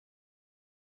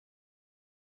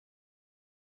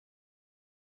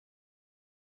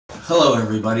Hello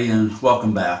everybody and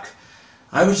welcome back.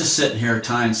 I was just sitting here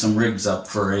tying some rigs up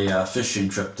for a fishing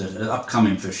trip, an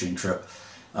upcoming fishing trip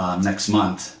next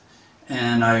month.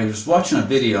 And I was watching a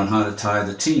video on how to tie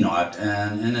the T-knot,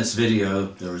 and in this video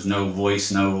there was no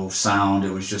voice, no sound.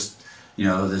 It was just,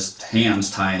 this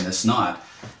hands tying this knot.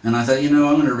 And I thought, I'm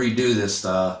going to redo this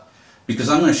because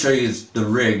I'm going to show you the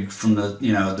rig from the,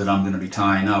 that I'm going to be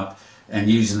tying up, and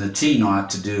using the T-knot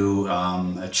to do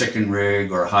a chicken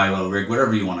rig or a high-low rig,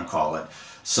 whatever you want to call it.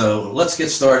 So let's get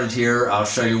started here. I'll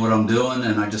show you what I'm doing,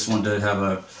 and I just wanted to have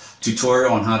a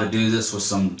tutorial on how to do this with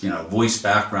some voice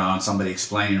background, somebody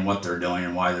explaining what they're doing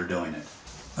and why they're doing it.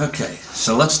 Okay,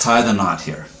 so let's tie the knot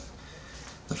here.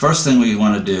 The first thing we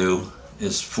want to do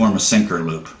is form a sinker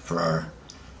loop for our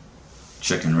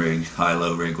chicken rig,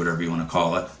 high-low rig, whatever you want to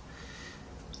call it.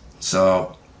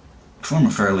 So form a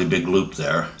fairly big loop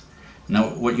there. Now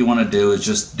what you want to do is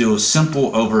just do a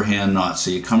simple overhand knot.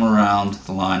 So you come around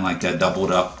the line like that, double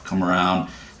it up, come around,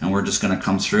 and we're just going to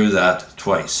come through that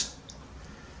twice.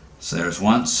 So there's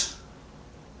once,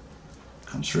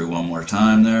 come through one more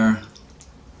time there,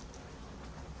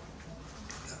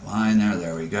 that line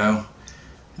there we go,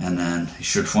 and then you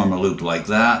should form a loop like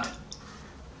that.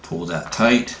 Pull that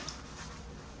tight.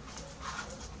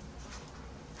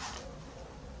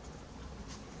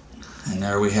 And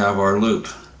there we have our loop.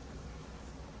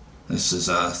 This is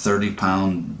a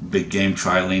 30-pound big game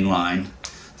trilene line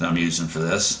that I'm using for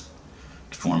this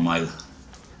to form my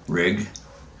rig.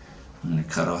 I'm going to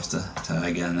cut off the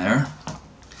tag in there.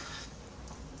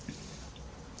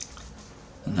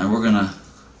 And then we're going to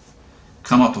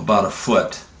come up about a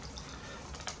foot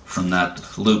from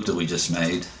that loop that we just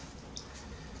made.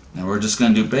 And we're just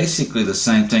going to do basically the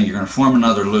same thing. You're going to form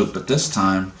another loop, but this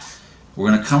time we're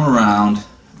going to come around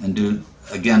and do,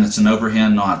 again, it's an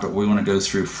overhand knot, but we want to go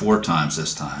through 4 times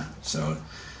this time. So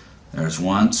there's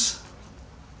once,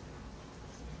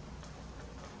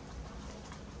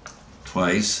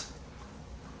 twice,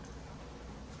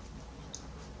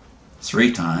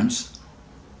 3 times,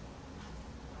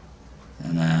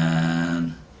 and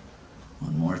then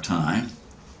one more time.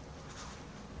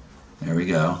 There we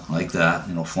go, like that.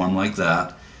 It'll form like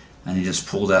that, and you just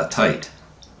pull that tight.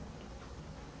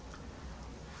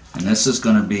 And this is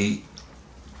going to be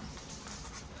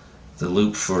the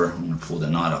loop for, I'm going to pull the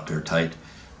knot up here tight,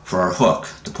 for our hook,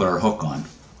 to put our hook on.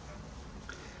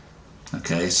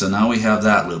 Okay, so now we have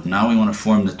that loop. Now we want to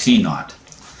form the T-knot.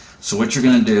 So what you're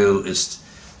going to do is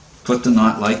put the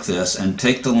knot like this and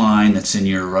take the line that's in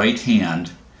your right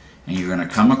hand, and you're going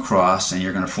to come across and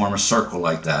you're going to form a circle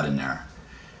like that in there.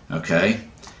 Okay,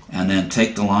 and then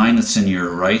take the line that's in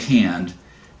your right hand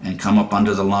and come up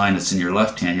under the line that's in your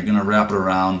left hand. You're going to wrap it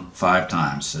around 5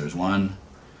 times. So there's 1,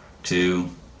 2,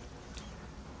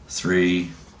 3,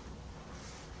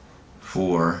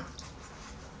 4,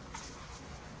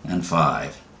 and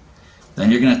 5. Then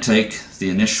you're going to take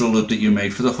the initial loop that you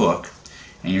made for the hook,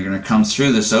 and you're going to come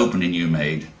through this opening you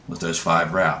made with those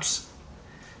 5 wraps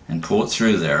and pull it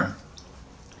through there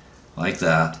like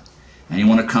that. And you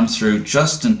want to come through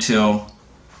just until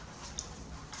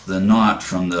the knot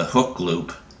from the hook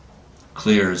loop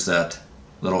clears that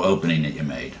little opening that you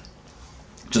made,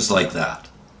 just like that.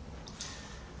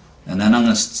 And then I'm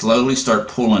going to slowly start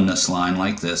pulling this line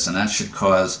like this, and that should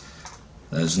cause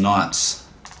those knots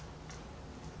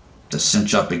to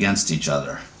cinch up against each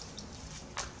other,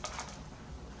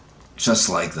 just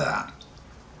like that.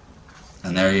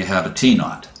 And there you have a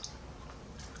T-knot.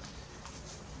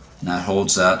 And that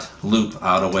holds that loop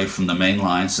out away from the main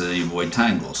line so that you avoid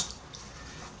tangles.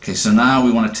 Okay, so now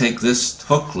we want to take this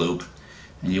hook loop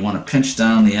and you want to pinch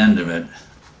down the end of it.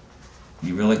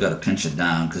 You really got to pinch it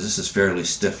down because this is fairly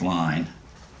stiff line.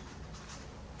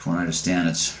 From what I understand,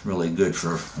 it's really good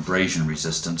for abrasion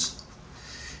resistance.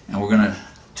 And we're going to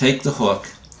take the hook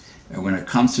and we're going to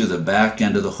come through the back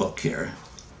end of the hook here.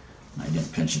 I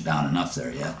didn't pinch it down enough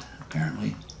there yet,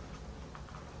 apparently.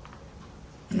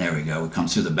 And there we go. We come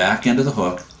through the back end of the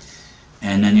hook,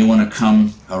 and then you want to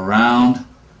come around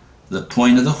the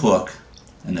point of the hook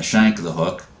and the shank of the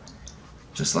hook,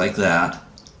 just like that,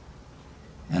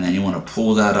 and then you want to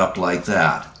pull that up like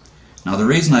that. Now the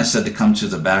reason I said to come to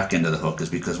the back end of the hook is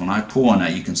because when I pull on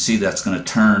that, you can see that's going to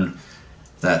turn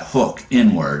that hook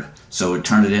inward, so it would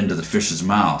turn it into the fish's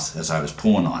mouth as I was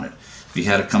pulling on it. If you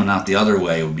had it coming out the other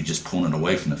way, it would be just pulling it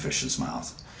away from the fish's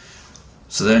mouth.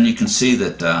 So then you can see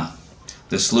that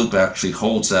this loop actually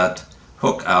holds that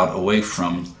hook out away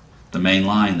from the main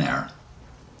line there,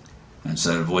 and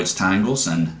so it avoids tangles,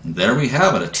 and there we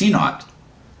have it, a T-knot.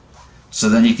 So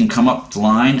then you can come up the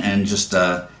line and just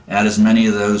add as many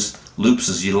of those loops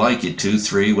as you like, 2,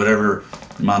 3, whatever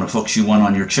amount of hooks you want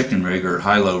on your chicken rig or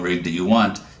high-low rig that you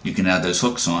want, You can add those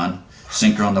hooks on,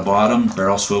 sinker on the bottom,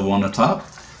 barrel swivel on the top,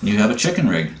 and you have a chicken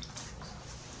rig.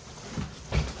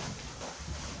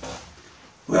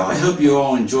 Well, I hope you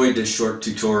all enjoyed this short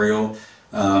tutorial.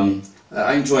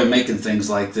 I enjoy making things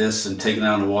like this and taking it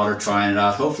out in the water, trying it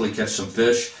out, hopefully catch some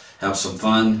fish, have some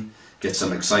fun, get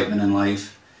some excitement in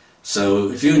life. So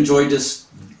if you enjoyed this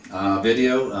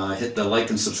video, hit the like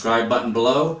and subscribe button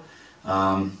below.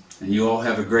 And you all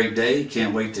have a great day.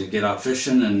 Can't wait to get out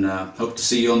fishing, and hope to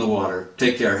see you on the water.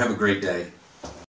 Take care. Have a great day.